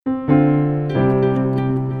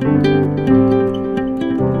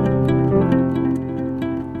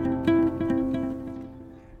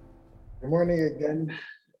morning again.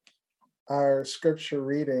 Our scripture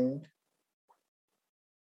reading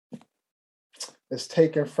is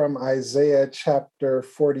taken from Isaiah chapter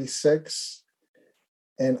 46,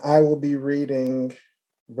 and I will be reading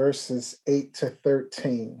verses 8 to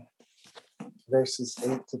 13. Verses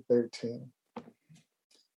 8 to 13.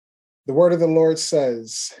 The word of the Lord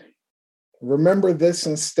says, "Remember this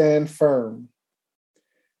and stand firm.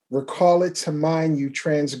 Recall it to mind, you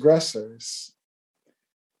transgressors.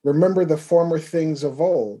 Remember the former things of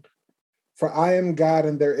old. For I am God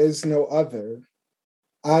and there is no other.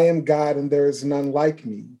 I am God and there is none like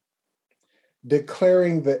me,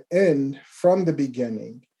 declaring the end from the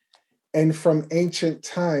beginning, and from ancient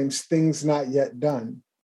times things not yet done,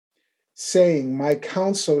 saying, my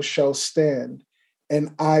counsel shall stand,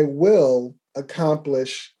 and I will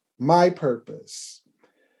accomplish my purpose.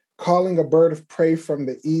 Calling a bird of prey from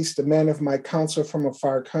the east, a man of my counsel from a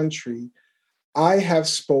far country, I have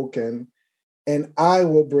spoken, and I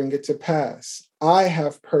will bring it to pass. I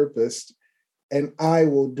have purposed, and I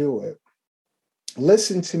will do it.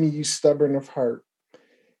 Listen to me, you stubborn of heart,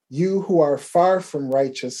 you who are far from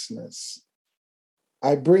righteousness.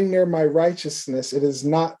 I bring near my righteousness, it is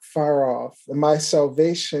not far off, and my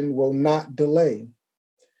salvation will not delay.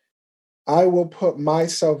 I will put my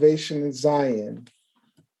salvation in Zion,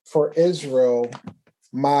 for Israel,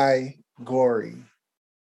 my glory.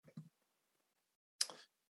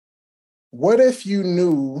 What if you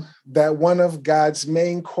knew that one of God's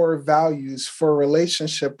main core values for a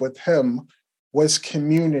relationship with Him was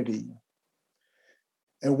community?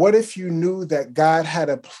 And what if you knew that God had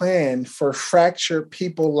a plan for fractured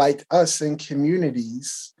people like us in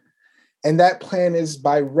communities? And that plan is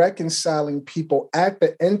by reconciling people at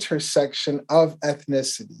the intersection of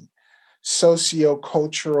ethnicity,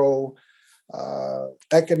 socio-cultural,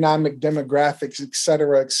 economic demographics, et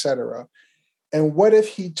cetera, et cetera. And what if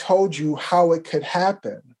He told you how it could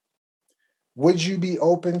happen? Would you be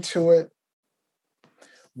open to it?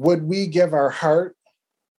 Would we give our heart,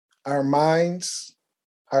 our minds,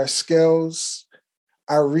 our skills,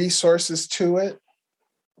 our resources to it?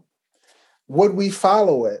 Would we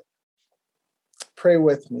follow it? Pray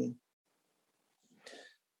with me.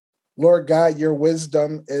 Lord God, your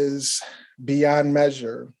wisdom is beyond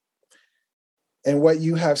measure. And what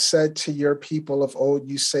you have said to your people of old,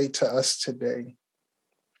 you say to us today.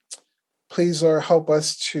 Please, Lord, help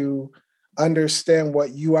us to understand what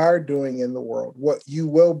you are doing in the world, what you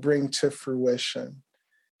will bring to fruition.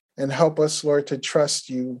 And help us, Lord, to trust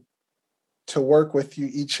you, to work with you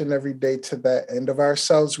each and every day to that end. Of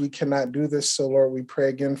ourselves, we cannot do this. So, Lord, we pray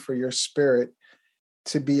again for your Spirit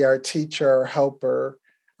to be our teacher, our helper,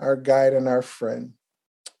 our guide, and our friend.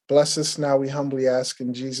 Bless us now, we humbly ask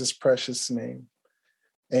in Jesus' precious name.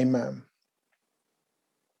 Amen.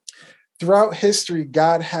 Throughout history,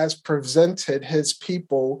 God has presented his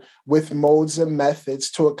people with modes and methods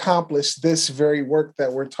to accomplish this very work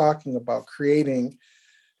that we're talking about, creating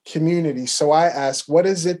community. So I ask, what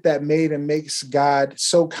is it that made and makes God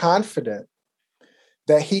so confident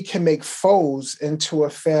that he can make foes into a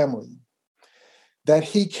family, that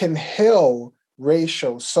he can heal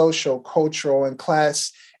racial, social, cultural, and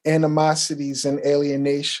class animosities and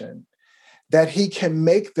alienation, that he can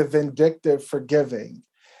make the vindictive forgiving,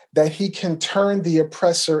 that he can turn the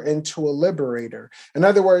oppressor into a liberator? In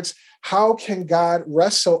other words, how can God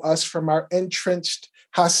wrestle us from our entrenched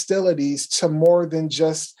hostilities to more than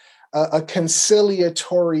just a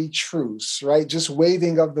conciliatory truce, right? Just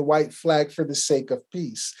waving of the white flag for the sake of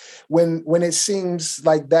peace. When it seems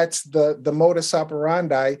like that's the modus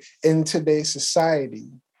operandi in today's society.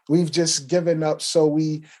 We've just given up, so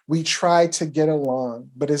we try to get along.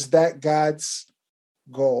 But is that God's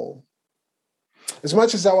goal? As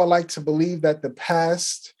much as I would like to believe that the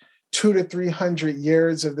past 200 to 300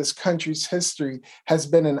 years of this country's history has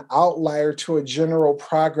been an outlier to a general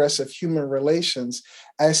progress of human relations,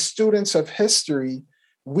 as students of history,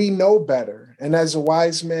 we know better. And as a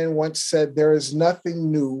wise man once said, there is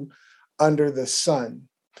nothing new under the sun.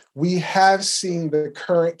 We have seen the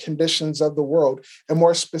current conditions of the world, and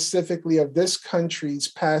more specifically of this country's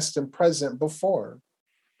past and present before.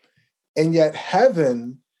 And yet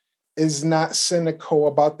heaven is not cynical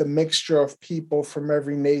about the mixture of people from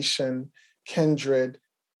every nation, kindred,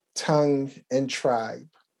 tongue, and tribe,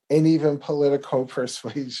 and even political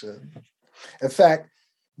persuasion. In fact,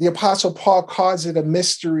 the Apostle Paul calls it a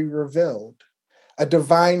mystery revealed, a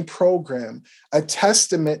divine program, a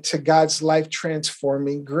testament to God's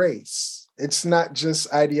life-transforming grace. It's not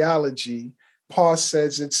just ideology. Paul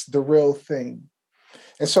says it's the real thing.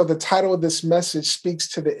 And so the title of this message speaks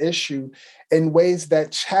to the issue in ways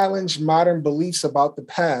that challenge modern beliefs about the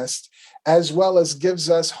past as well as gives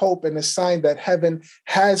us hope and a sign that heaven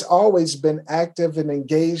has always been active and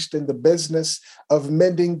engaged in the business of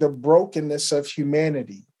mending the brokenness of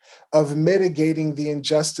humanity, of mitigating the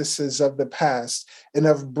injustices of the past, and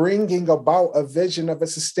of bringing about a vision of a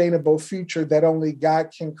sustainable future that only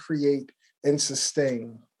God can create and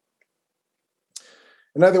sustain.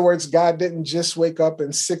 In other words, God didn't just wake up in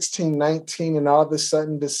 1619 and all of a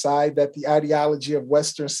sudden decide that the ideology of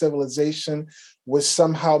Western civilization would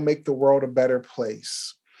somehow make the world a better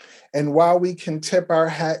place. And while we can tip our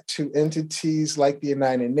hat to entities like the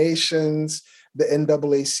United Nations, the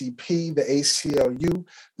NAACP, the ACLU,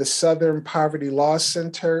 the Southern Poverty Law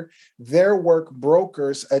Center, their work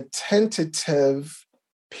brokers a tentative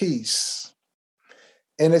peace.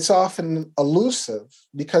 And it's often elusive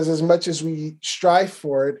because as much as we strive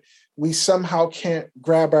for it, we somehow can't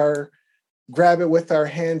grab it with our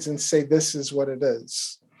hands and say, this is what it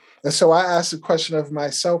is. And so I ask the question of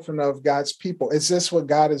myself and of God's people, is this what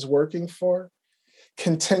God is working for?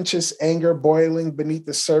 Contentious anger boiling beneath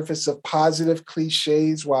the surface of positive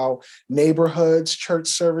cliches while neighborhoods, church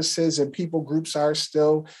services, and people groups are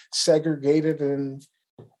still segregated and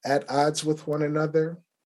at odds with one another?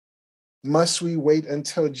 Must we wait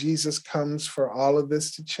until Jesus comes for all of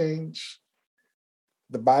this to change?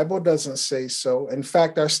 The Bible doesn't say so. In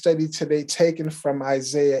fact, our study today, taken from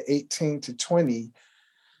Isaiah 18 to 20,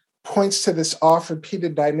 points to this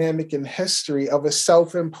oft-repeated dynamic in history of a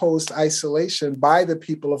self-imposed isolation by the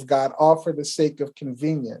people of God, all for the sake of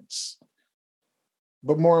convenience.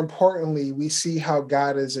 But more importantly, we see how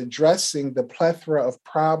God is addressing the plethora of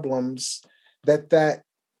problems that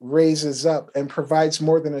raises up and provides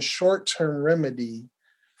more than a short-term remedy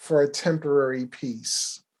for a temporary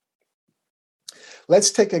peace. Let's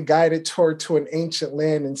take a guided tour to an ancient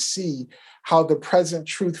land and see how the present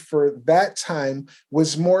truth for that time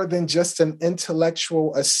was more than just an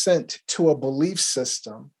intellectual assent to a belief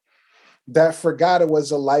system, that for God it was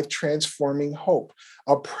a life-transforming hope,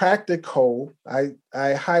 a practical, I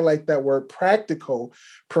highlight that word practical,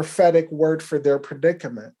 prophetic word for their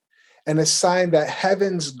predicament, and a sign that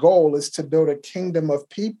heaven's goal is to build a kingdom of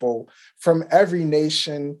people from every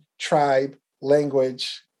nation, tribe,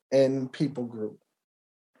 language, and people group.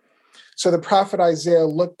 So the prophet Isaiah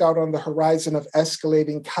looked out on the horizon of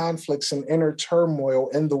escalating conflicts and inner turmoil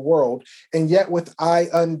in the world, and yet with eye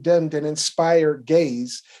undimmed and inspired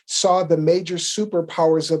gaze, saw the major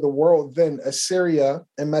superpowers of the world then, Assyria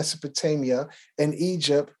and Mesopotamia and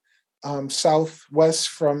Egypt, southwest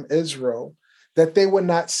from Israel, that they would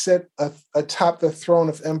not sit atop the throne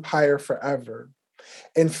of empire forever.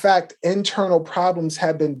 In fact, internal problems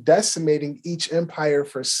have been decimating each empire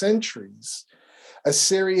for centuries.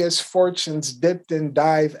 Assyria's fortunes dipped and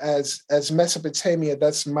dived as Mesopotamia,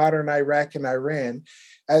 that's modern Iraq and Iran,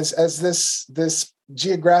 as this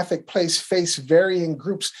geographic place faced varying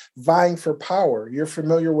groups vying for power. You're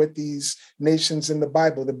familiar with these nations in the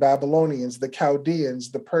Bible, the Babylonians, the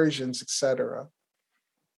Chaldeans, the Persians, etc.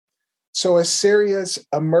 So Assyria's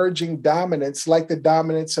emerging dominance, like the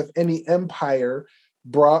dominance of any empire,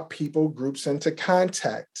 brought people groups into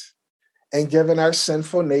contact. And given our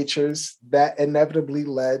sinful natures, that inevitably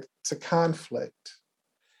led to conflict.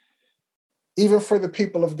 Even for the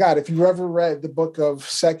people of God, if you ever read the book of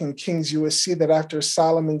 2 Kings, you will see that after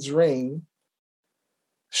Solomon's reign,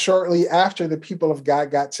 shortly after the people of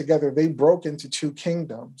God got together, they broke into two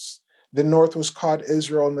kingdoms. The north was called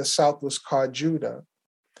Israel and the south was called Judah.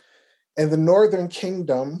 And the northern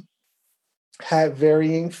kingdom had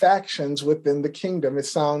varying factions within the kingdom. It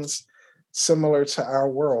sounds similar to our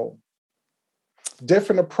world.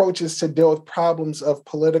 Different approaches to deal with problems of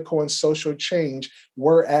political and social change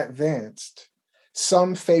were advanced.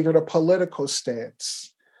 Some favored a political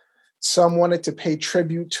stance. Some wanted to pay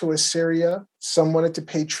tribute to Assyria. Some wanted to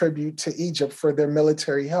pay tribute to Egypt for their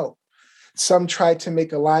military help. Some tried to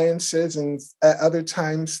make alliances, and at other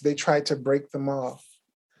times they tried to break them off.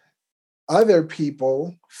 Other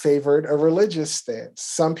people favored a religious stance.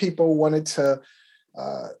 Some people wanted to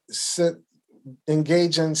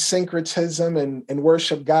engage in syncretism and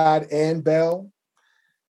worship God and Baal,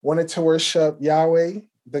 wanted to worship Yahweh,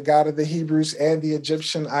 the God of the Hebrews, and the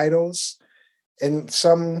Egyptian idols, and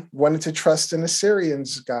some wanted to trust in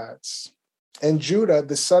Assyrians' gods. In Judah,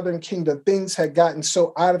 the southern kingdom, things had gotten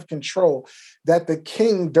so out of control that the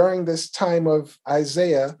king during this time of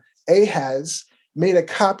Isaiah, Ahaz, made a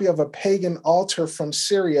copy of a pagan altar from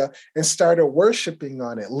Syria and started worshiping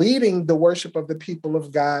on it, leading the worship of the people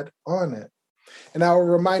of God on it. And I will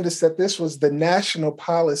remind us that this was the national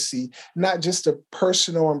policy, not just a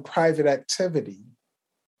personal and private activity.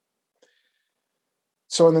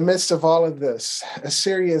 So in the midst of all of this,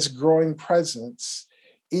 Assyria's growing presence,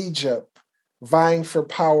 Egypt vying for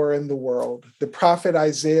power in the world. The prophet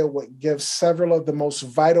Isaiah would give several of the most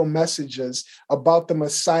vital messages about the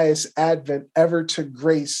Messiah's advent ever to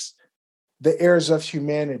grace the heirs of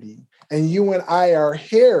humanity. And you and I are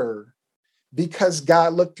here because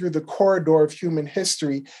God looked through the corridor of human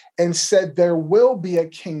history and said, there will be a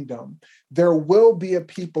kingdom. There will be a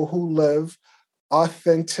people who live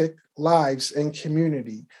authentic lives in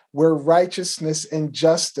community where righteousness and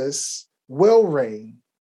justice will reign.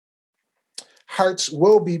 Hearts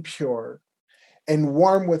will be pure and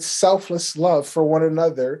warm with selfless love for one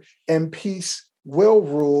another, and peace will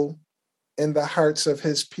rule in the hearts of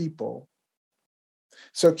his people.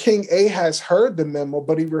 So King Ahaz heard the memo,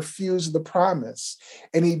 but he refused the promise.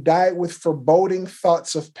 And he died with foreboding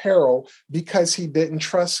thoughts of peril because he didn't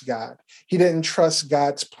trust God. He didn't trust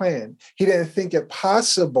God's plan. He didn't think it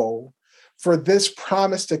possible for this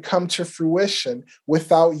promise to come to fruition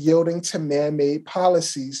without yielding to man-made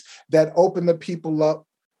policies that open the people up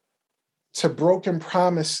to broken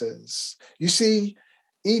promises. You see,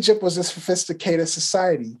 Egypt was a sophisticated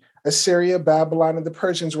society. Assyria, Babylon, and the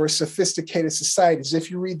Persians were sophisticated societies.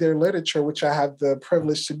 If you read their literature, which I have the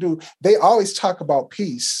privilege to do, they always talk about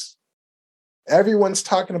peace. Everyone's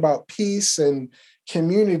talking about peace and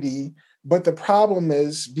community, but the problem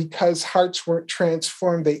is because hearts weren't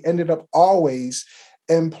transformed, they ended up always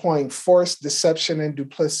employing force, deception, and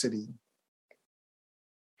duplicity.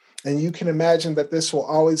 And you can imagine that this will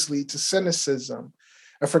always lead to cynicism.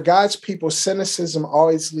 And for God's people, cynicism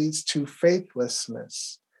always leads to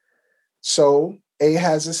faithlessness. So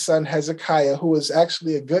Ahaz's son Hezekiah, who was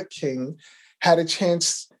actually a good king, had a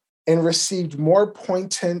chance and received more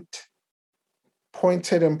pointed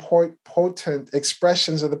and potent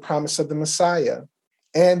expressions of the promise of the Messiah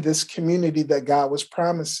and this community that God was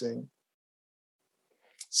promising.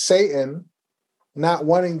 Satan, not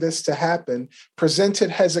wanting this to happen,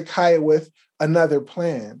 presented Hezekiah with another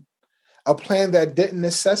plan. A plan that didn't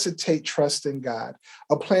necessitate trust in God,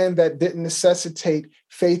 a plan that didn't necessitate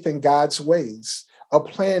faith in God's ways, a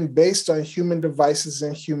plan based on human devices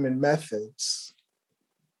and human methods.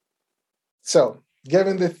 So,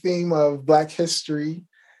 given the theme of Black history,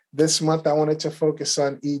 this month I wanted to focus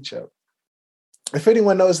on Egypt. If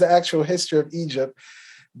anyone knows the actual history of Egypt,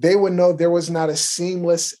 they would know there was not a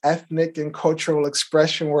seamless ethnic and cultural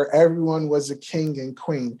expression where everyone was a king and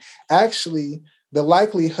queen. Actually, the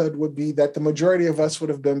likelihood would be that the majority of us would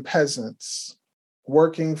have been peasants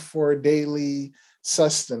working for daily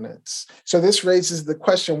sustenance. So this raises the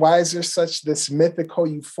question, why is there such this mythical,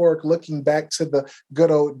 euphoric looking back to the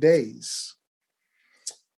good old days?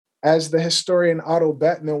 As the historian Otto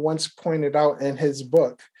Bettman once pointed out in his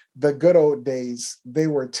book, The Good Old Days, they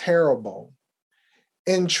were terrible.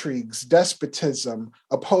 Intrigues, despotism,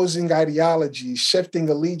 opposing ideologies, shifting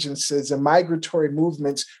allegiances, and migratory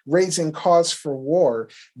movements raising cause for war.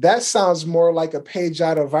 That sounds more like a page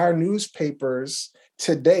out of our newspapers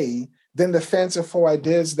today than the fanciful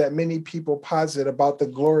ideas that many people posit about the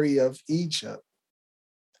glory of Egypt.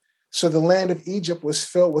 So the land of Egypt was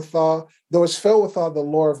filled with all the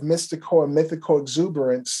lore of mystical and mythical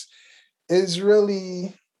exuberance, is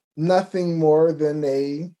really nothing more than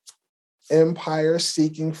a empire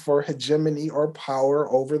seeking for hegemony or power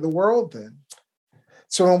over the world then.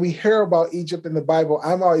 So when we hear about Egypt in the Bible,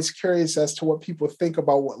 I'm always curious as to what people think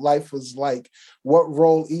about what life was like, what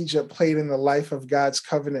role Egypt played in the life of God's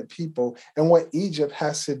covenant people, and what Egypt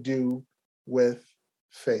has to do with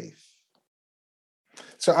faith.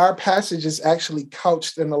 So our passage is actually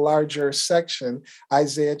couched in a larger section,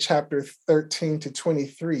 Isaiah chapter 13 to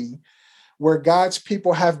 23, where God's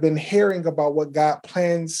people have been hearing about what God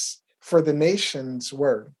plans for the nations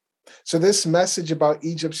were. So this message about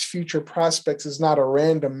Egypt's future prospects is not a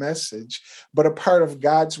random message, but a part of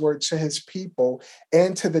God's word to his people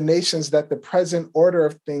and to the nations that the present order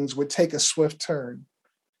of things would take a swift turn.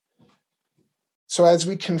 So as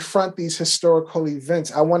we confront these historical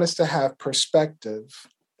events, I want us to have perspective.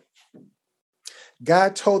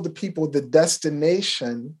 God told the people the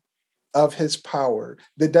destination of his power,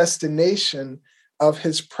 the destination of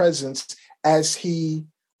his presence as he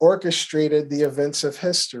orchestrated the events of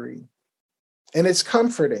history. And it's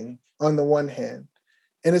comforting on the one hand,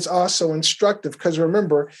 and it's also instructive because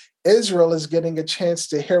remember, Israel is getting a chance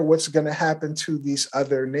to hear what's going to happen to these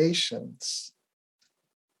other nations.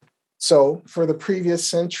 So for the previous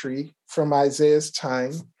century, from Isaiah's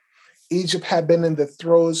time, Egypt had been in the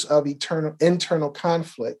throes of internal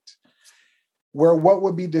conflict, where what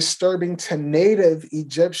would be disturbing to native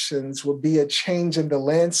Egyptians would be a change in the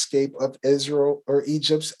landscape of Israel or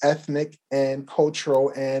Egypt's ethnic and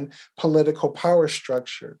cultural and political power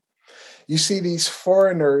structure. You see, these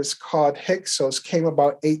foreigners called Hyksos came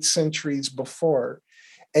about 8 centuries before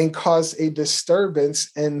and caused a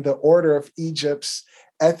disturbance in the order of Egypt's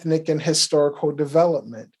ethnic and historical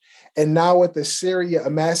development. And now, with Assyria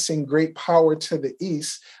amassing great power to the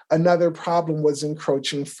east, another problem was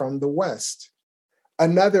encroaching from the west.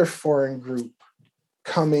 Another foreign group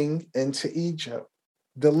coming into Egypt,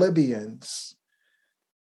 the Libyans.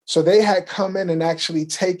 So they had come in and actually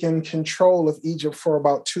taken control of Egypt for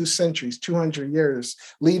about 2 centuries, 200 years,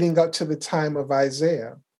 leading up to the time of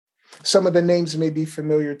Isaiah. Some of the names may be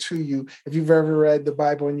familiar to you. If you've ever read the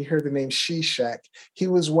Bible and you hear the name Shishak, he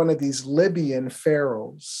was one of these Libyan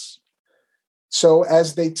pharaohs. So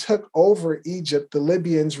as they took over Egypt, the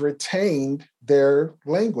Libyans retained their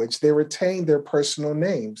language. They retained their personal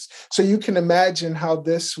names. So you can imagine how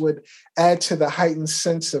this would add to the heightened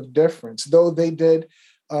sense of difference. Though they did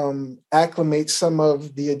acclimate some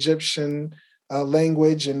of the Egyptian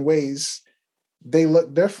language and ways, they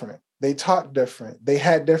looked different. They talked different. They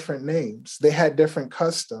had different names. They had different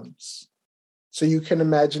customs. So you can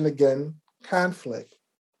imagine, again, conflict.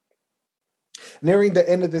 Nearing the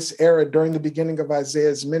end of this era, during the beginning of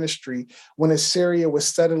Isaiah's ministry, when Assyria was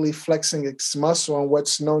steadily flexing its muscle on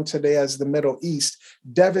what's known today as the Middle East,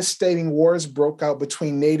 devastating wars broke out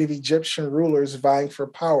between native Egyptian rulers vying for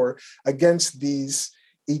power against these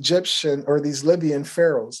Egyptian or these Libyan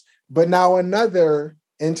pharaohs. But now another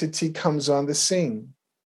entity comes on the scene,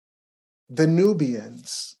 the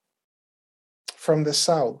Nubians from the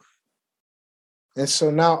south. And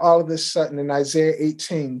so now all of a sudden in Isaiah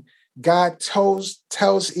 18, God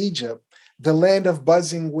tells Egypt, the land of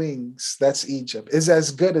buzzing wings, that's Egypt, is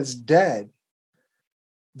as good as dead.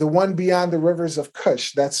 The one beyond the rivers of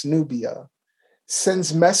Cush, that's Nubia,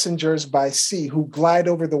 sends messengers by sea who glide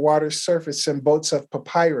over the water's surface in boats of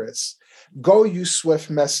papyrus. Go, you swift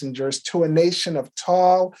messengers, to a nation of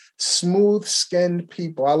tall, smooth-skinned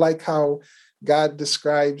people. I like how God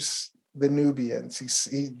describes the Nubians.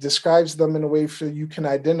 He describes them in a way so you can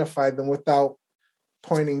identify them without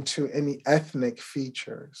pointing to any ethnic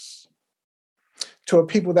features. To a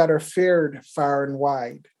people that are feared far and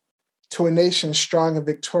wide. To a nation strong and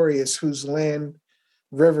victorious whose land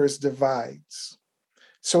rivers divides.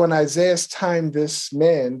 So in Isaiah's time, this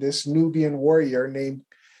man, this Nubian warrior named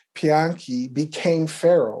Pianki, became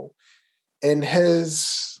Pharaoh, and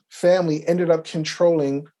his family ended up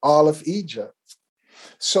controlling all of Egypt.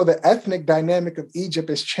 So the ethnic dynamic of Egypt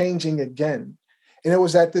is changing again. And it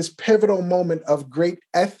was at this pivotal moment of great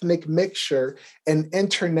ethnic mixture and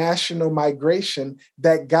international migration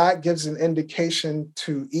that God gives an indication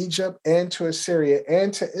to Egypt and to Assyria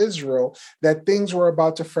and to Israel that things were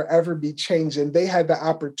about to forever be changed. And they had the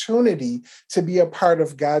opportunity to be a part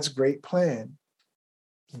of God's great plan.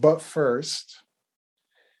 But first,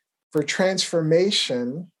 for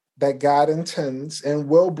transformation that God intends and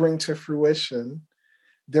will bring to fruition,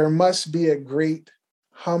 there must be a great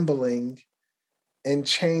humbling and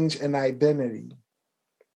change in identity.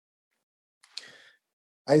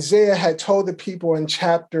 Isaiah had told the people in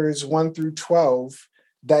chapters 1 through 12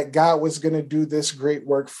 that God was going to do this great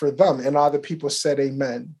work for them, and all the people said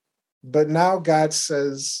amen. But now God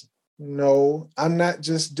says, no, I'm not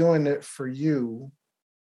just doing it for you.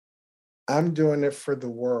 I'm doing it for the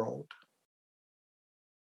world.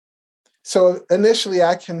 So initially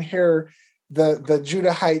I can hear the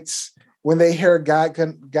Judahites, when they hear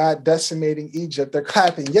God decimating Egypt, they're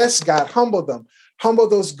clapping. Yes, God, humble them. Humble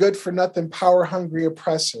those good-for-nothing, power-hungry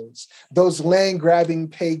oppressors, those land-grabbing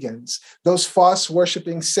pagans, those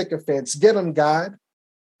false-worshiping sycophants. Get them, God.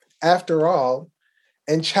 After all,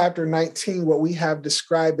 in chapter 19, what we have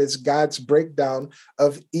described as God's breakdown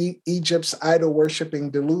of Egypt's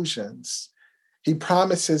idol-worshiping delusions. He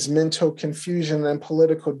promises mental confusion and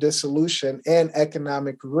political dissolution and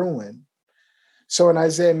economic ruin. So in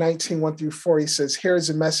Isaiah 19, 1 through 4, he says, here's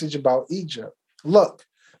a message about Egypt. Look,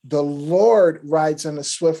 the Lord rides on a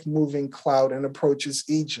swift moving cloud and approaches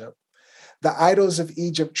Egypt. The idols of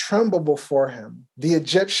Egypt tremble before him. The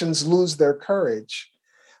Egyptians lose their courage.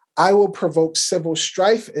 I will provoke civil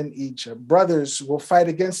strife in Egypt. Brothers will fight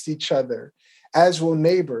against each other, as will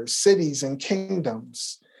neighbors, cities, and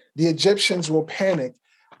kingdoms. The Egyptians will panic.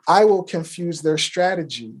 I will confuse their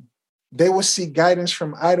strategy. They will seek guidance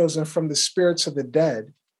from idols and from the spirits of the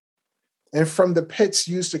dead, and from the pits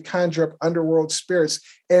used to conjure up underworld spirits,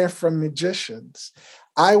 and from magicians.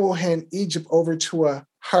 I will hand Egypt over to a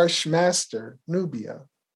harsh master, Nubia.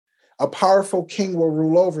 A powerful king will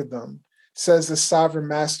rule over them, says the sovereign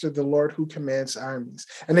master, the Lord who commands armies.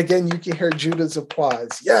 And again, you can hear Judah's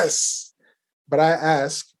applause. Yes. But I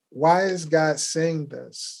ask, why is God saying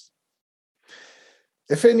this?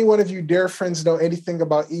 If any one of you dear friends know anything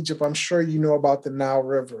about Egypt, I'm sure you know about the Nile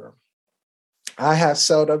River. I have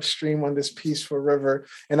sailed upstream on this peaceful river,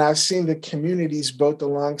 and I've seen the communities built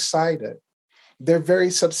alongside it. Their very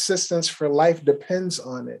subsistence for life depends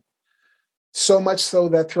on it. So much so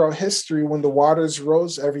that throughout history, when the waters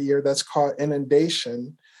rose every year, that's called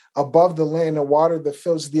inundation, above the land and water that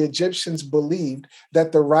fills, the Egyptians believed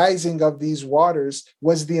that the rising of these waters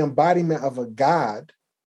was the embodiment of a god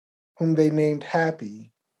whom they named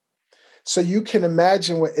Happy. So you can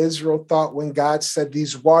imagine what Israel thought when God said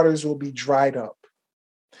these waters will be dried up.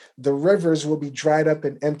 The rivers will be dried up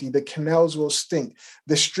and empty. The canals will stink.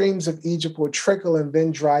 The streams of Egypt will trickle and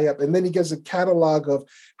then dry up. And then he gives a catalog of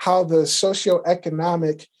how the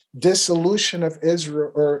socioeconomic dissolution of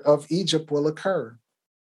Israel or of Egypt will occur.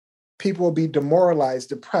 People will be demoralized,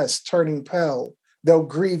 depressed, turning pale. They'll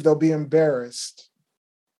grieve, they'll be embarrassed.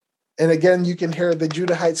 And again, you can hear the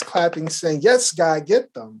Judahites clapping, saying, yes, God,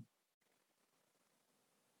 get them.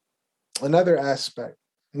 Another aspect,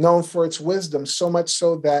 known for its wisdom, so much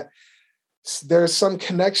so that there's some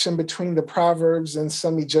connection between the Proverbs and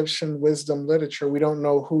some Egyptian wisdom literature. We don't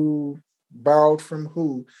know who borrowed from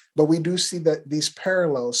who, but we do see that these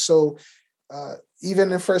parallels. So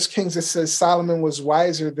even in First Kings, it says Solomon was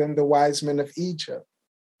wiser than the wise men of Egypt.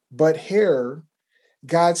 But here,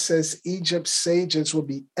 God says Egypt's sages will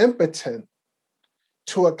be impotent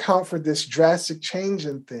to account for this drastic change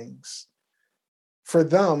in things. For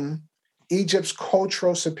them, Egypt's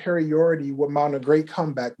cultural superiority would mount a great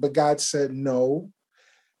comeback, but God said, no,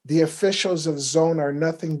 the officials of Zone are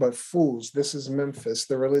nothing but fools. This is Memphis,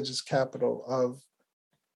 the religious capital of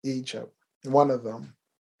Egypt, one of them.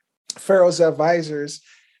 Pharaoh's advisors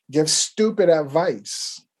give stupid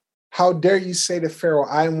advice. How dare you say to Pharaoh,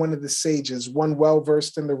 I am one of the sages, one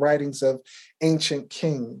well-versed in the writings of ancient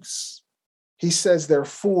kings. He says they're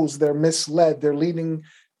fools, they're misled, they're leading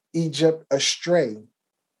Egypt astray.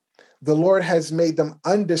 The Lord has made them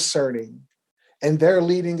undiscerning, and they're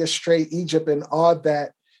leading astray Egypt in all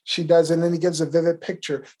that she does. And then he gives a vivid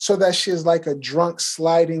picture so that she is like a drunk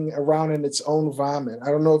sliding around in its own vomit. I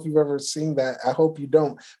don't know if you've ever seen that. I hope you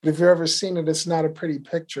don't. But if you've ever seen it, it's not a pretty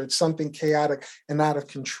picture. It's something chaotic and out of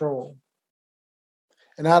control.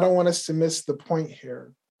 And I don't want us to miss the point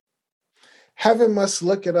here. Heaven must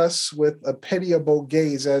look at us with a pitiable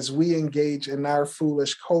gaze as we engage in our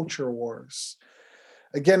foolish culture wars.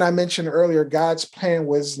 Again, I mentioned earlier, God's plan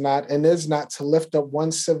was not and is not to lift up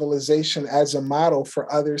one civilization as a model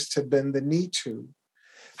for others to bend the knee to.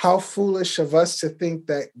 How foolish of us to think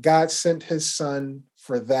that God sent his son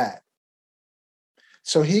for that.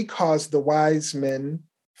 So he calls the wise men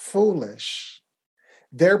foolish.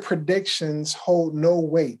 Their predictions hold no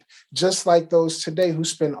weight, just like those today who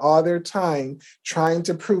spend all their time trying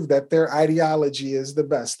to prove that their ideology is the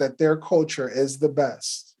best, that their culture is the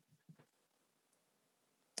best.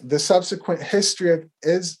 The subsequent history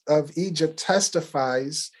of Egypt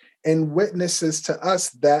testifies and witnesses to us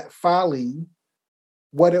that folly,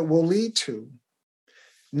 what it will lead to.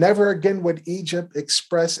 Never again would Egypt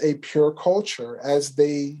express a pure culture as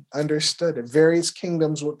they understood it. Various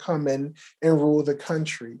kingdoms would come in and rule the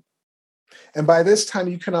country. And by this time,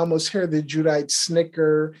 you can almost hear the Judahites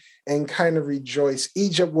snicker and kind of rejoice.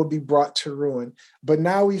 Egypt will be brought to ruin. But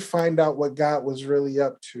now we find out what God was really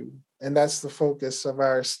up to. And that's the focus of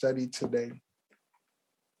our study today.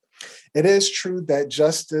 It is true that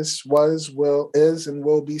justice is, and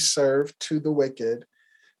will be served to the wicked,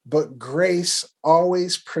 but grace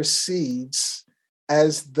always precedes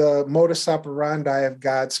as the modus operandi of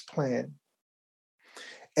God's plan.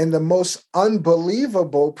 And the most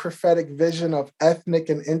unbelievable prophetic vision of ethnic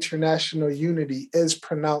and international unity is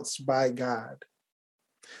pronounced by God.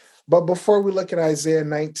 But before we look at Isaiah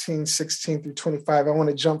 19, 16 through 25, I want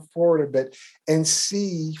to jump forward a bit and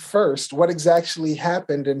see first what exactly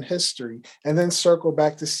happened in history, and then circle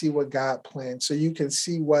back to see what God planned so you can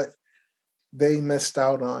see what they missed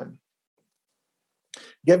out on.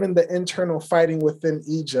 Given the internal fighting within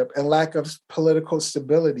Egypt and lack of political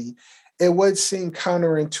stability, it would seem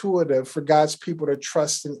counterintuitive for God's people to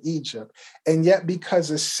trust in Egypt. And yet,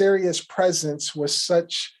 because Assyria's presence was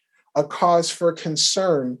such a cause for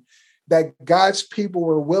concern, that God's people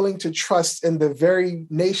were willing to trust in the very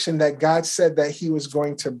nation that God said that he was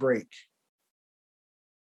going to break.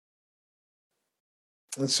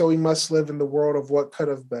 And so we must live in the world of what could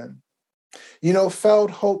have been. You know,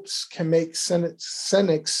 failed hopes can make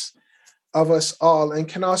cynics of us all and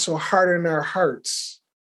can also harden our hearts,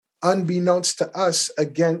 unbeknownst to us,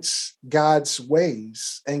 against God's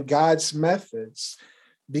ways and God's methods,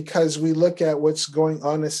 because we look at what's going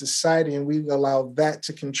on in society and we allow that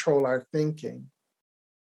to control our thinking.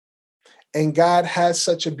 And God has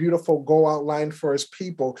such a beautiful goal outlined for his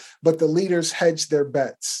people, but the leaders hedged their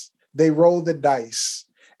bets. They rolled the dice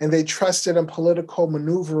and they trusted in political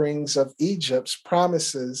maneuverings of Egypt's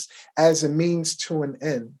promises as a means to an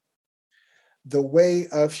end. The way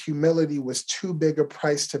of humility was too big a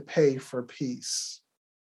price to pay for peace.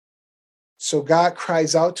 So God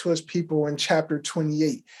cries out to his people in chapter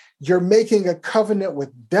 28, you're making a covenant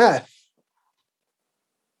with death.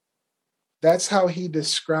 That's how he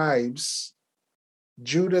describes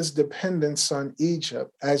Judah's dependence on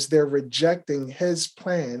Egypt as they're rejecting his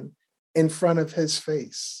plan in front of his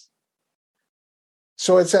face.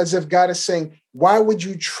 So it's as if God is saying, why would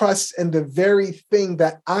you trust in the very thing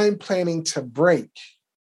that I'm planning to break?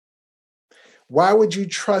 Why would you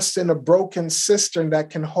trust in a broken cistern that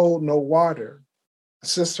can hold no water? A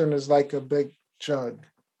cistern is like a big jug.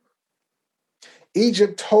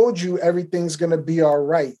 Egypt told you everything's going to be all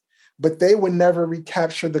right, but they would never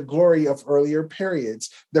recapture the glory of earlier periods.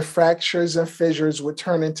 The fractures and fissures would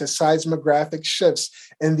turn into seismographic shifts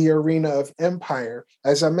in the arena of empire.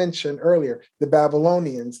 As I mentioned earlier, the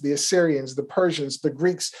Babylonians, the Assyrians, the Persians, the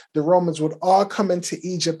Greeks, the Romans would all come into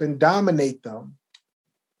Egypt and dominate them.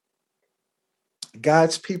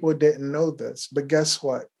 God's people didn't know this, but guess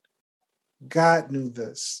what? God knew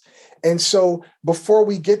this. And so before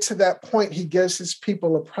we get to that point, he gives his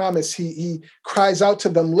people a promise. He cries out to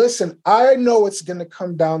them, listen, I know it's going to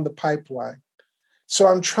come down the pipeline. So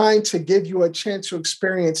I'm trying to give you a chance to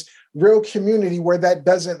experience real community where that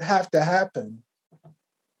doesn't have to happen.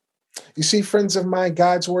 You see, friends of mine,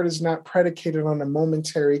 God's word is not predicated on a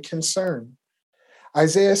momentary concern.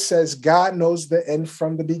 Isaiah says God knows the end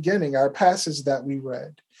from the beginning, our passage that we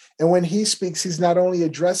read. And when he speaks, he's not only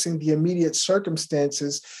addressing the immediate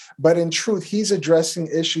circumstances, but in truth, he's addressing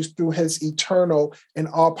issues through his eternal and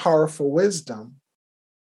all-powerful wisdom.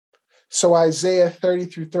 So Isaiah 30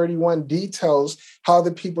 through 31 details how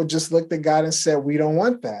the people just looked at God and said, we don't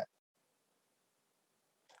want that.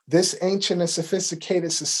 This ancient and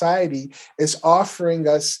sophisticated society is offering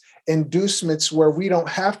us inducements where we don't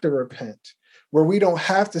have to repent, where we don't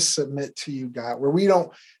have to submit to you, God, where we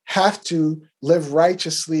don't have to live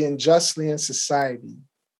righteously and justly in society.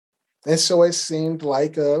 And so it seemed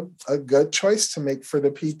like a good choice to make for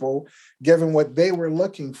the people, given what they were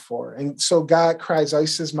looking for. And so God cries out, he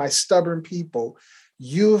says, my stubborn people,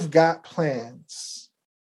 you've got plans.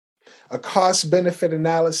 A cost-benefit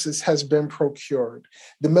analysis has been procured.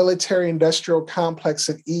 The military-industrial complex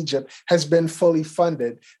of Egypt has been fully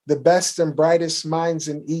funded. The best and brightest minds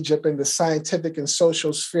in Egypt in the scientific and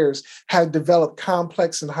social spheres have developed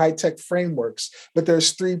complex and high-tech frameworks. But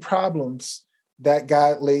there's three problems that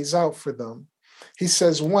God lays out for them. He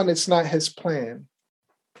says, one, it's not his plan.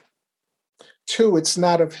 Two, it's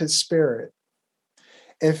not of his spirit.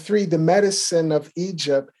 And three, the medicine of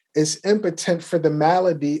Egypt is impotent for the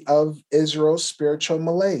malady of Israel's spiritual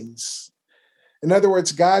malaise. In other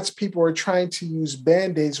words, God's people are trying to use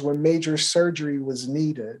Band-Aids when major surgery was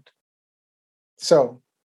needed. So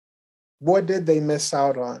what did they miss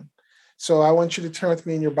out on? So I want you to turn with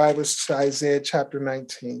me in your Bibles to Isaiah chapter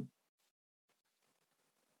 19.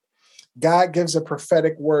 God gives a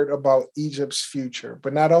prophetic word about Egypt's future,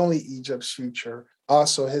 but not only Egypt's future,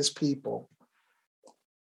 also his people.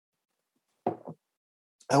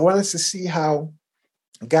 I want us to see how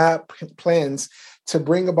God plans to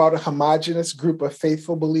bring about a homogeneous group of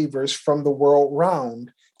faithful believers from the world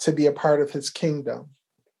round to be a part of his kingdom.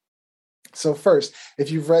 So first,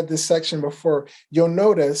 if you've read this section before, you'll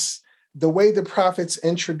notice the way the prophets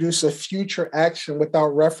introduce a future action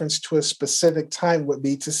without reference to a specific time would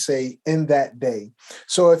be to say, in that day.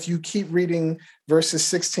 So if you keep reading verses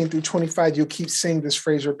 16 through 25, you'll keep seeing this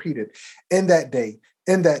phrase repeated, in that day,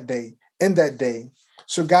 in that day, in that day.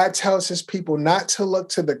 So God tells his people not to look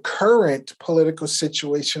to the current political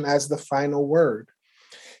situation as the final word.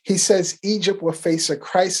 He says Egypt will face a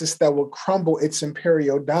crisis that will crumble its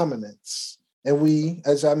imperial dominance. And we,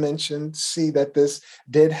 as I mentioned, see that this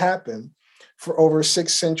did happen. For over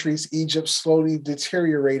 6 centuries, Egypt slowly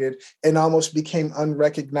deteriorated and almost became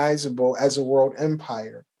unrecognizable as a world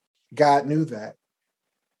empire. God knew that.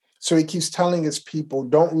 So he keeps telling his people,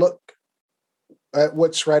 don't look at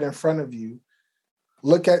what's right in front of you.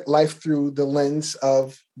 Look at life through the lens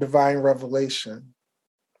of divine revelation.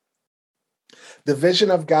 The vision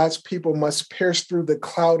of God's people must pierce through the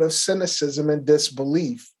cloud of cynicism and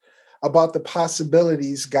disbelief about the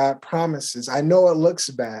possibilities God promises. I know it looks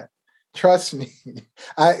bad. Trust me.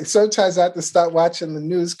 Sometimes I have to stop watching the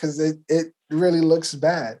news because it really looks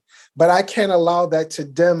bad. But I can't allow that to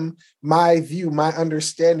dim my view, my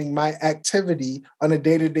understanding, my activity on a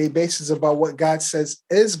day-to-day basis about what God says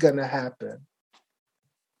is going to happen.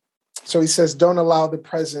 So he says, don't allow the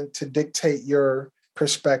present to dictate your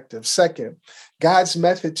perspective. Second, God's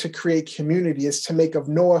method to create community is to make of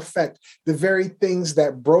no effect the very things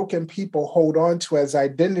that broken people hold on to as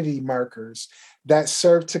identity markers that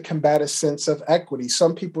serve to combat a sense of equity.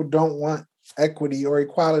 Some people don't want equity or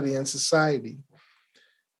equality in society.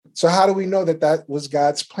 So how do we know that that was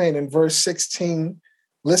God's plan? In verse 16,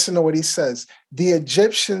 listen to what he says. The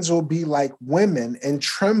Egyptians will be like women and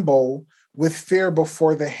tremble with fear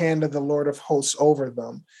before the hand of the Lord of hosts over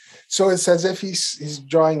them. So it's as if he's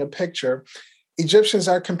drawing a picture. Egyptians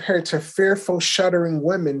are compared to fearful, shuddering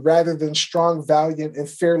women rather than strong, valiant, and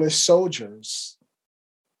fearless soldiers.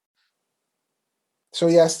 So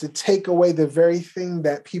he has to take away the very thing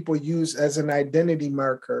that people use as an identity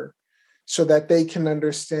marker so that they can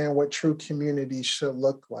understand what true community should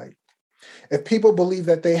look like. If people believe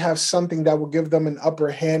that they have something that will give them an upper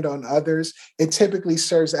hand on others, it typically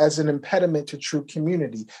serves as an impediment to true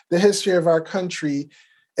community. The history of our country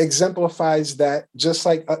exemplifies that, just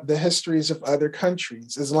like the histories of other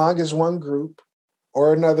countries. As long as one group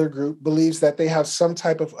or another group believes that they have some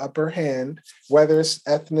type of upper hand, whether it's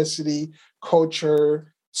ethnicity,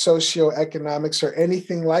 culture, socioeconomics, or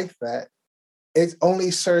anything like that, it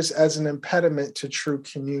only serves as an impediment to true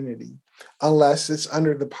community, unless it's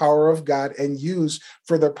under the power of God and used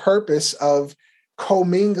for the purpose of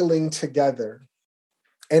commingling together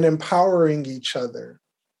and empowering each other.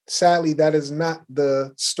 Sadly, that is not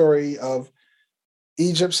the story of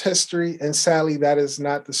Egypt's history, and sadly, that is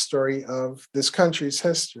not the story of this country's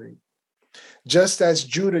history. Just as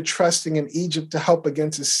Judah trusting in Egypt to help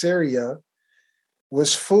against Assyria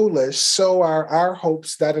was foolish, so are our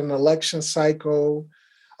hopes that an election cycle,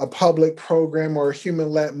 a public program, or a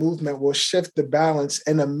human-led movement will shift the balance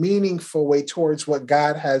in a meaningful way towards what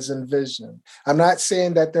God has envisioned. I'm not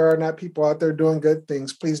saying that there are not people out there doing good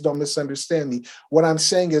things. Please don't misunderstand me. What I'm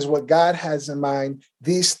saying is what God has in mind,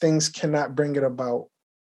 these things cannot bring it about.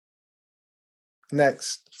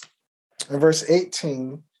 Next, in verse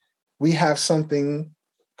 18, we have something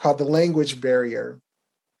called the language barrier.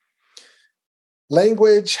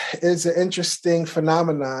 Language is an interesting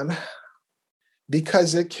phenomenon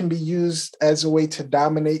because it can be used as a way to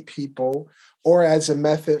dominate people or as a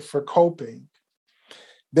method for coping.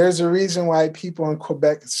 There's a reason why people in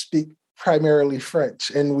Quebec speak primarily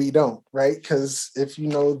French and we don't, right? Because if you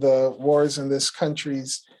know the wars in this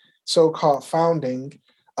country's so-called founding,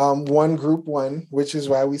 one group won, which is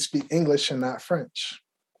why we speak English and not French.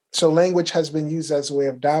 So language has been used as a way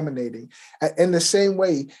of dominating. In the same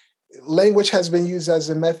way, language has been used as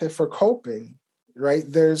a method for coping, right?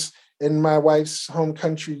 There's, in my wife's home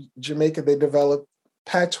country, Jamaica, they developed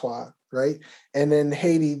patois, right? And in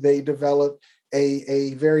Haiti, they developed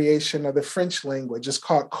a variation of the French language. It's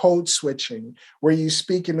called code switching, where you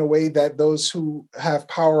speak in a way that those who have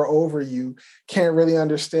power over you can't really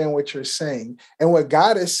understand what you're saying. And what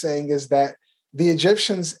God is saying is that the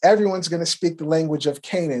Egyptians, everyone's going to speak the language of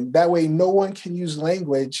Canaan. That way, no one can use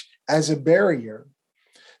language as a barrier.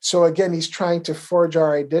 So again, he's trying to forge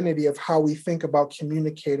our identity of how we think about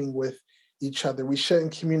communicating with each other. We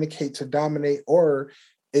shouldn't communicate to dominate, or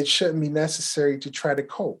it shouldn't be necessary to try to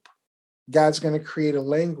cope. God's going to create a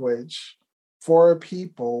language for a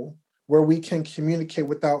people where we can communicate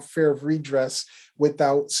without fear of redress,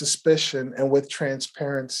 without suspicion, and with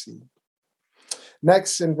transparency.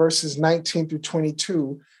 Next, in verses 19 through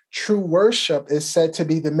 22, true worship is said to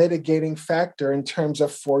be the mitigating factor in terms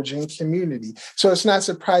of forging community. So it's not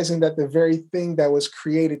surprising that the very thing that was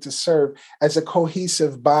created to serve as a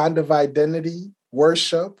cohesive bond of identity,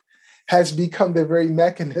 worship, has become the very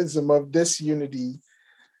mechanism of disunity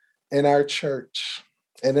in our church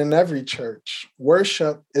and in every church.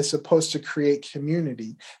 Worship is supposed to create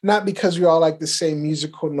community, not because we all like the same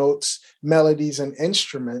musical notes, melodies, and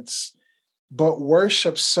instruments, but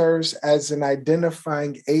worship serves as an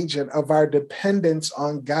identifying agent of our dependence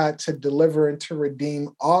on God to deliver and to redeem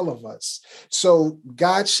all of us. So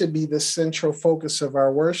God should be the central focus of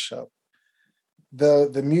our worship.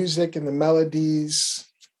 The music and the melodies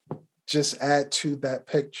just add to that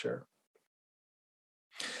picture.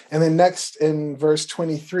 And then next in verse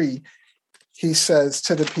 23, he says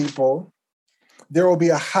to the people, there will be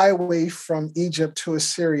a highway from Egypt to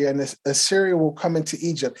Assyria, and Assyria will come into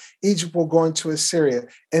Egypt. Egypt will go into Assyria,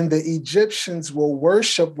 and the Egyptians will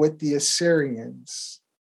worship with the Assyrians.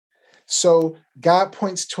 So God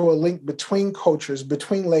points to a link between cultures,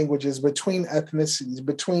 between languages, between ethnicities,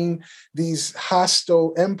 between these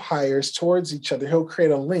hostile empires towards each other. He'll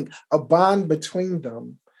create a link, a bond between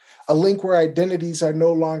them, a link where identities are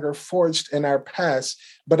no longer forged in our past,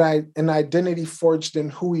 but an identity forged in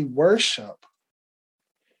who we worship.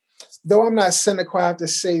 though I'm not cynical, I have to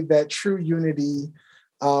say that true unity,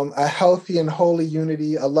 a healthy and holy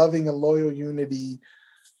unity, a loving and loyal unity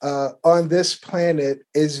on this planet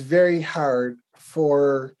is very hard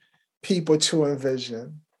for people to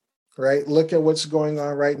envision, right? Look at what's going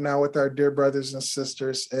on right now with our dear brothers and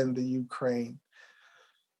sisters in the Ukraine.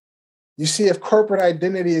 You see, if corporate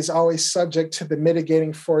identity is always subject to the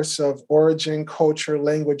mitigating force of origin, culture,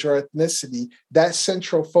 language, or ethnicity, that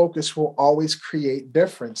central focus will always create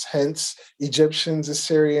difference. Hence, Egyptians,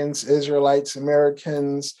 Assyrians, Israelites,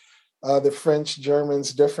 Americans, the French,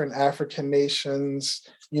 Germans, different African nations,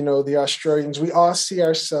 the Australians, we all see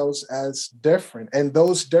ourselves as different. And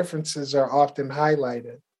those differences are often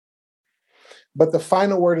highlighted. But the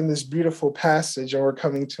final word in this beautiful passage, and we're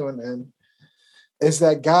coming to an end, is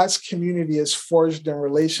that God's community is forged in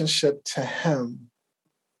relationship to him.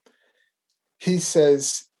 He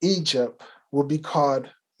says, Egypt will be called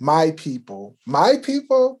my people. My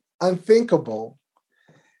people? Unthinkable.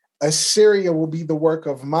 Assyria will be the work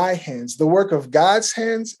of my hands. The work of God's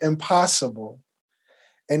hands? Impossible.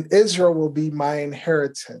 And Israel will be my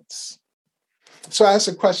inheritance. So I ask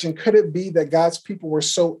the question, could it be that God's people were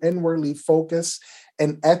so inwardly focused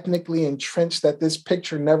and ethnically entrenched that this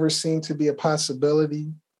picture never seemed to be a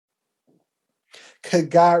possibility? Could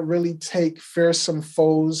God really take fearsome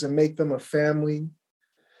foes and make them a family?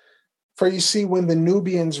 For you see, when the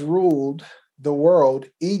Nubians ruled the world,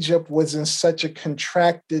 Egypt was in such a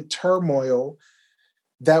contracted turmoil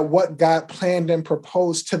that what God planned and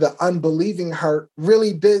proposed to the unbelieving heart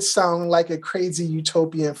really did sound like a crazy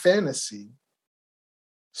utopian fantasy.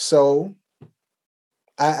 So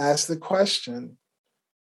I asked the question,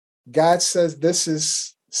 God says this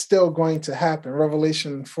is still going to happen.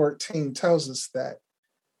 Revelation 14 tells us that.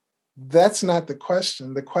 That's not the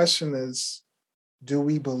question. The question is, do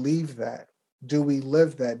we believe that? Do we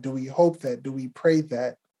live that? Do we hope that? Do we pray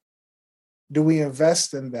that? Do we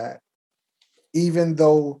invest in that? Even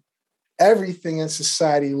though everything in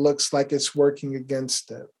society looks like it's working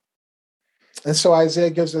against it. And so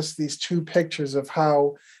Isaiah gives us these two pictures of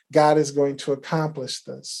how God is going to accomplish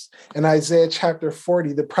this. In Isaiah chapter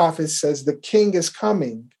 40, the prophet says, the king is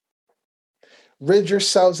coming. Rid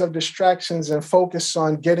yourselves of distractions and focus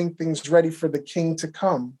on getting things ready for the king to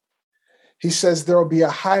come. He says there will be a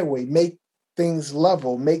highway, make things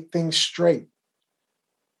level, make things straight.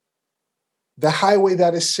 The highway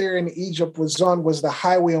that Assyria and Egypt was on was the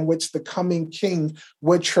highway on which the coming king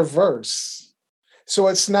would traverse. So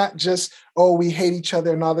it's not just, oh, we hate each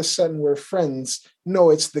other and all of a sudden we're friends. No,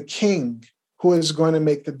 it's the king who is going to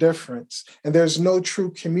make the difference. And there's no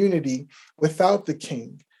true community without the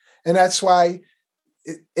king. And that's why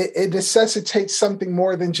it necessitates something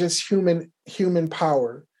more than just human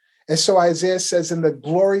power. And so Isaiah says, and the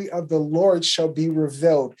glory of the Lord shall be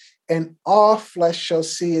revealed, and all flesh shall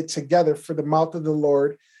see it together, for the mouth of the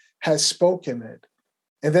Lord has spoken it.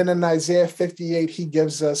 And then in Isaiah 58, he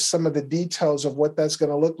gives us some of the details of what that's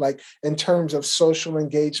going to look like in terms of social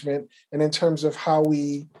engagement and in terms of how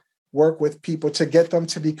we work with people to get them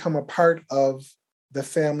to become a part of the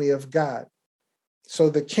family of God. So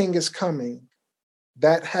the king is coming.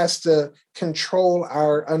 That has to control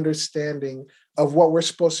our understanding of what we're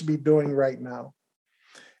supposed to be doing right now.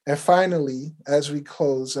 And finally, as we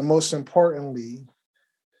close, and most importantly,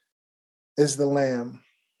 is the Lamb.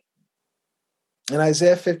 In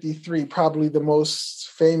Isaiah 53, probably the most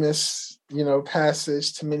famous,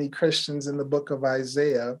 passage to many Christians in the book of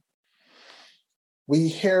Isaiah, we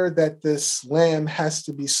hear that this lamb has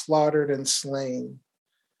to be slaughtered and slain.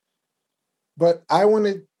 But I want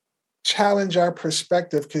to challenge our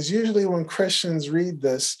perspective, because usually when Christians read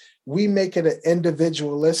this, we make it an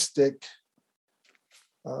individualistic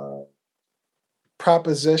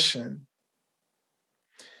proposition.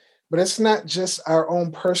 But it's not just our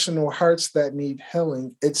own personal hearts that need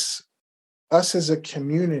healing. It's us as a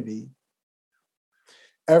community.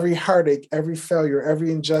 Every heartache, every failure,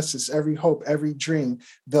 every injustice, every hope, every dream,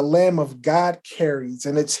 the Lamb of God carries,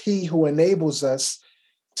 and it's he who enables us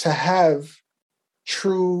to have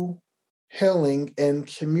true healing and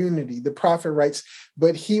community. The prophet writes,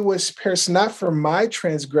 but he was pierced not for my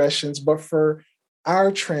transgressions, but for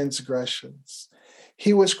our transgressions.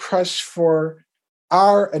 He was crushed for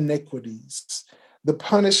our iniquities. The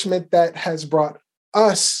punishment that has brought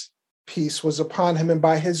us peace was upon him, and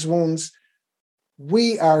by his wounds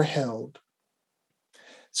we are healed.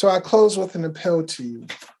 So I close with an appeal to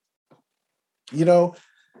you.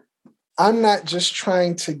 I'm not just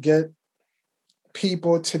trying to get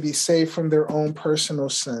people to be saved from their own personal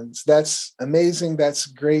sins. That's amazing. That's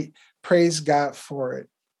great. Praise God for it.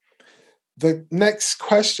 The next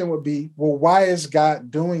question would be, well, why is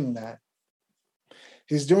God doing that?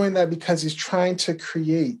 He's doing that because he's trying to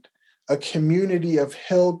create a community of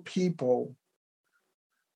healed people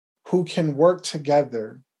who can work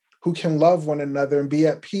together, who can love one another and be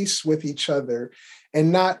at peace with each other,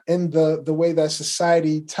 and not in the way that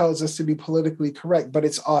society tells us to be politically correct, but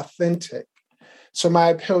it's authentic. So my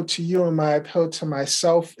appeal to you and my appeal to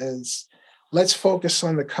myself is, let's focus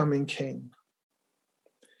on the coming King.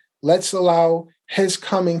 Let's allow his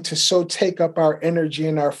coming to so take up our energy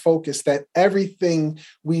and our focus that everything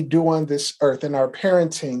we do on this earth, in our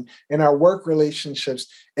parenting, in our work relationships,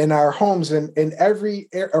 in our homes, and in every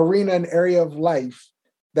arena and area of life,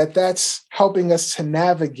 that's helping us to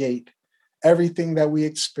navigate everything that we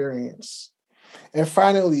experience. And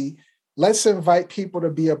finally, let's invite people to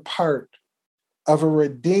be a part of a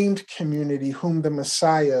redeemed community whom the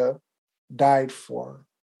Messiah died for.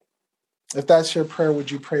 If that's your prayer,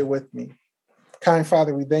 would you pray with me? Kind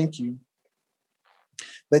Father, we thank you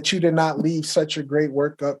that you did not leave such a great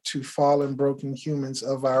work up to fallen, broken humans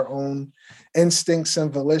of our own instincts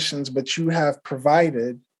and volitions, but you have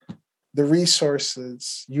provided the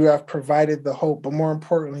resources, you have provided the hope, but more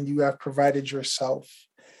importantly, you have provided yourself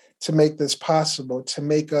to make this possible, to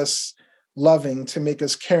make us loving, to make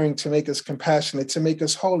us caring, to make us compassionate, to make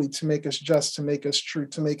us holy, to make us just, to make us true,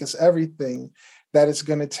 to make us everything that it's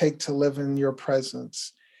going to take to live in your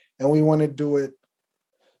presence. And we want to do it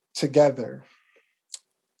together.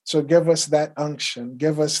 So give us that unction,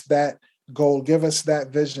 give us that goal, give us that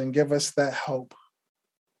vision, give us that hope.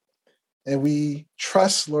 And we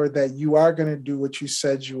trust, Lord, that you are going to do what you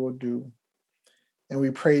said you will do. And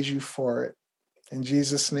we praise you for it. In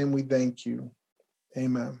Jesus' name we thank you.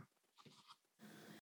 Amen.